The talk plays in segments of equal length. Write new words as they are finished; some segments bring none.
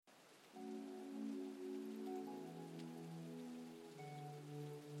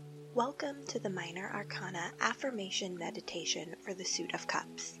Welcome to the Minor Arcana Affirmation Meditation for the Suit of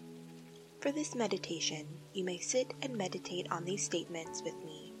Cups. For this meditation, you may sit and meditate on these statements with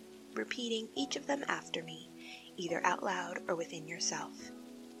me, repeating each of them after me, either out loud or within yourself.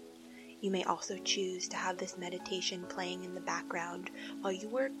 You may also choose to have this meditation playing in the background while you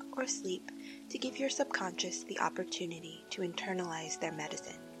work or sleep to give your subconscious the opportunity to internalize their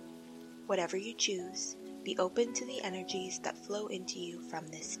medicine. Whatever you choose, be open to the energies that flow into you from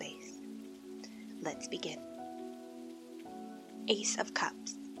this space. Let's begin. Ace of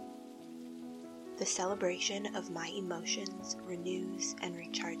Cups. The celebration of my emotions renews and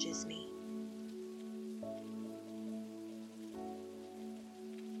recharges me.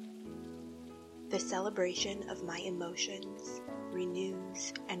 The celebration of my emotions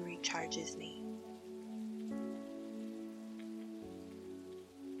renews and recharges me.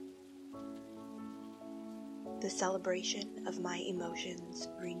 The celebration of my emotions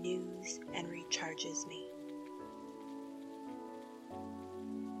renews and recharges me.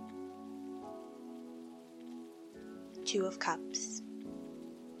 Two of Cups.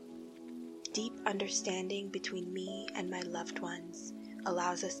 Deep understanding between me and my loved ones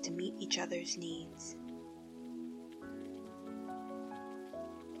allows us to meet each other's needs.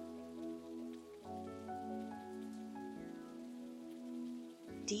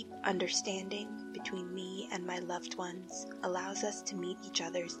 Deep understanding between me and my loved ones allows us to meet each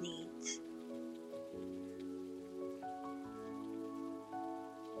other's needs.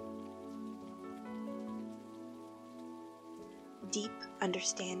 Deep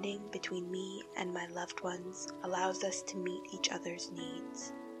understanding between me and my loved ones allows us to meet each other's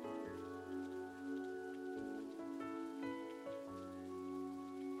needs.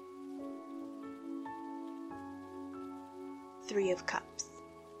 Three of Cups.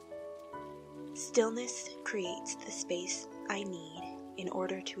 Stillness creates the space I need in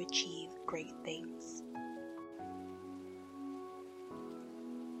order to achieve great things.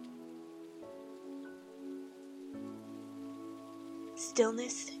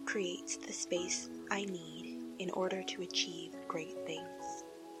 Stillness creates the space I need in order to achieve great things.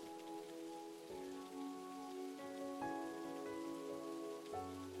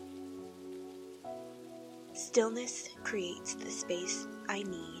 Stillness creates the space I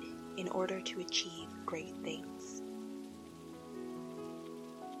need in order to achieve great things.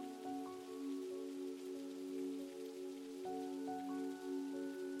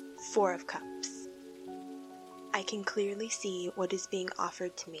 Four of Cups. I can clearly see what is being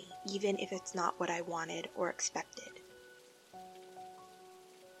offered to me, even if it's not what I wanted or expected.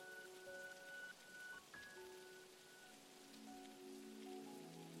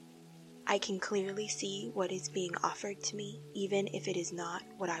 I can clearly see what is being offered to me, even if it is not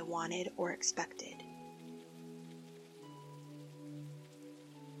what I wanted or expected.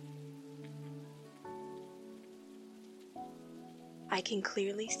 I can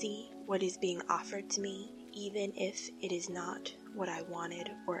clearly see what is being offered to me, even if it is not what I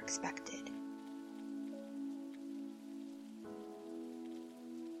wanted or expected.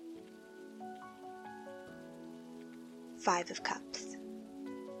 Five of Cups.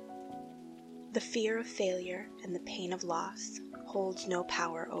 The fear of failure and the pain of loss holds no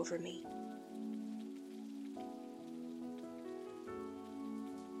power over me.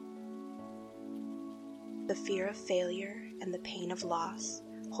 The fear of failure and the pain of loss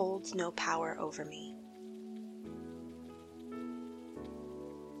holds no power over me.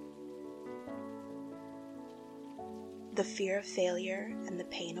 The fear of failure and the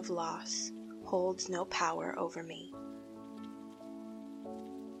pain of loss holds no power over me.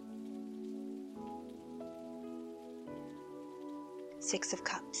 Six of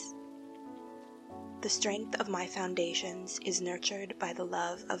Cups. The strength of my foundations is nurtured by the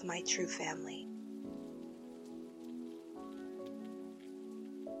love of my true family.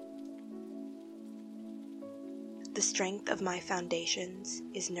 The strength of my foundations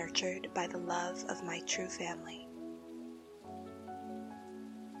is nurtured by the love of my true family.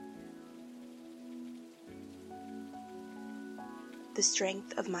 The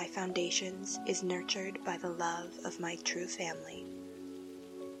strength of my foundations is nurtured by the love of my true family.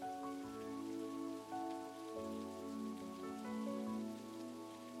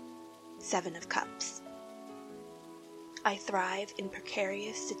 Seven of Cups. I thrive in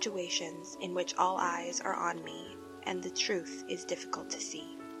precarious situations in which all eyes are on me and the truth is difficult to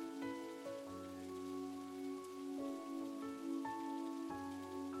see.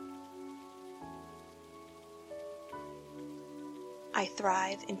 I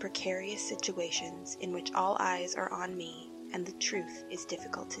thrive in precarious situations in which all eyes are on me and the truth is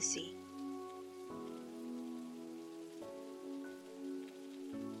difficult to see.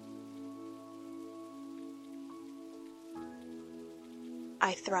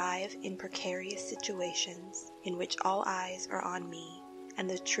 I thrive in precarious situations in which all eyes are on me and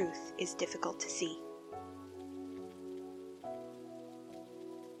the truth is difficult to see.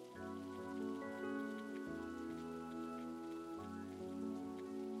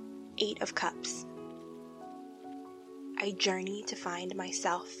 Eight of Cups. I journey to find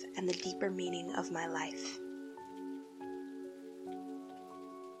myself and the deeper meaning of my life.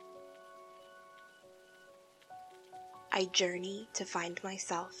 I journey to find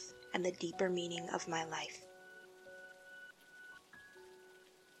myself and the deeper meaning of my life.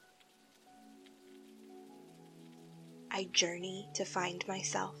 I journey to find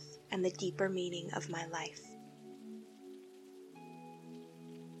myself and the deeper meaning of my life.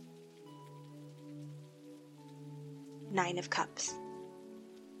 Nine of Cups.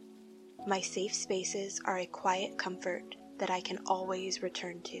 My safe spaces are a quiet comfort that I can always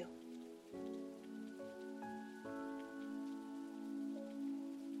return to.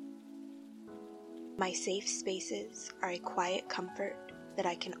 My safe spaces are a quiet comfort that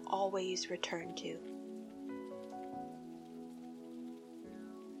I can always return to.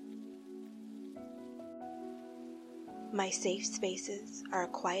 My safe spaces are a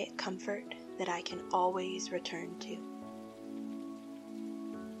quiet comfort that I can always return to.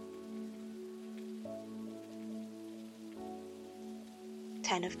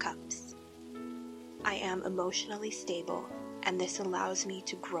 Ten of Cups. I am emotionally stable, and this allows me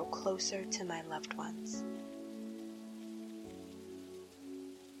to grow closer to my loved ones.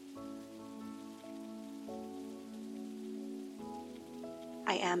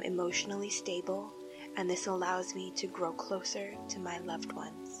 I am emotionally stable, and this allows me to grow closer to my loved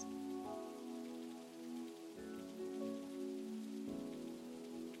ones.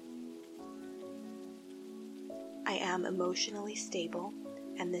 I am emotionally stable,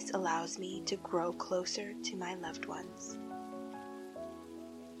 and this allows me to grow closer to my loved ones.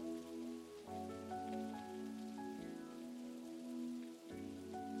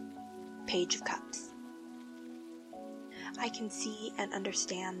 Page of Cups. I can see and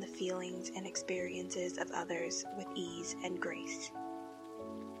understand the feelings and experiences of others with ease and grace.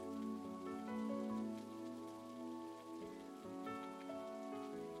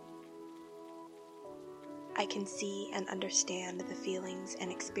 I can see and understand the feelings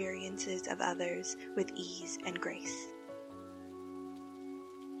and experiences of others with ease and grace.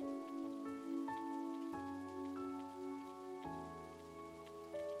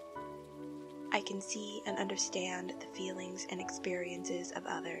 I can see and understand the feelings and experiences of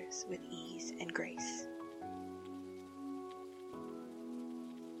others with ease and grace.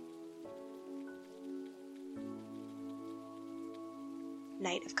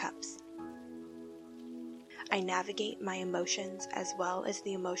 Knight of Cups. I navigate my emotions as well as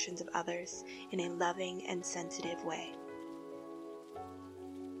the emotions of others in a loving and sensitive way.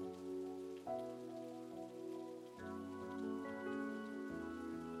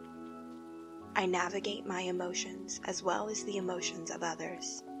 I navigate my emotions as well as the emotions of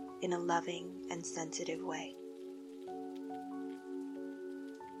others in a loving and sensitive way.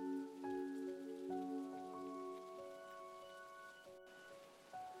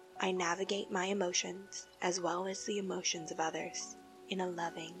 I navigate my emotions as well as the emotions of others in a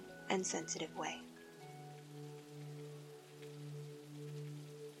loving and sensitive way.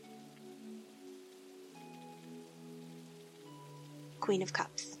 Queen of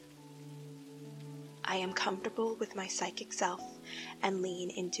Cups. I am comfortable with my psychic self and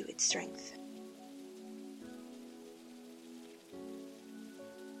lean into its strength.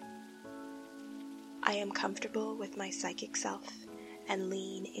 I am comfortable with my psychic self and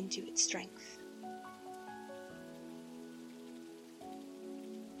lean into its strength.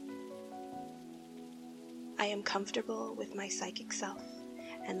 I am comfortable with my psychic self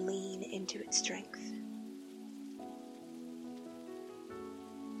and lean into its strength.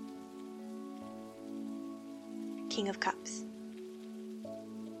 King of Cups.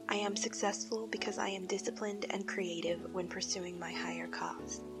 I am successful because I am disciplined and creative when pursuing my higher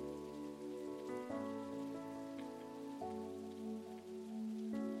cause.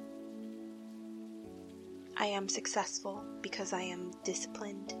 I am successful because I am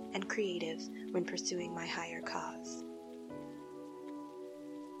disciplined and creative when pursuing my higher cause.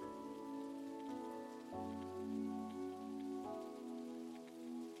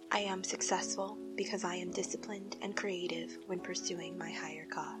 I am successful because I am disciplined and creative when pursuing my higher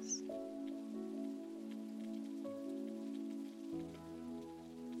cause.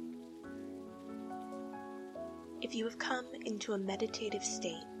 If you have come into a meditative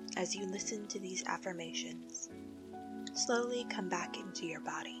state as you listen to these affirmations, slowly come back into your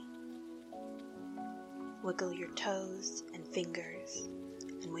body. Wiggle your toes and fingers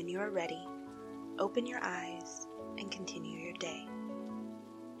and when you are ready, open your eyes and continue your day.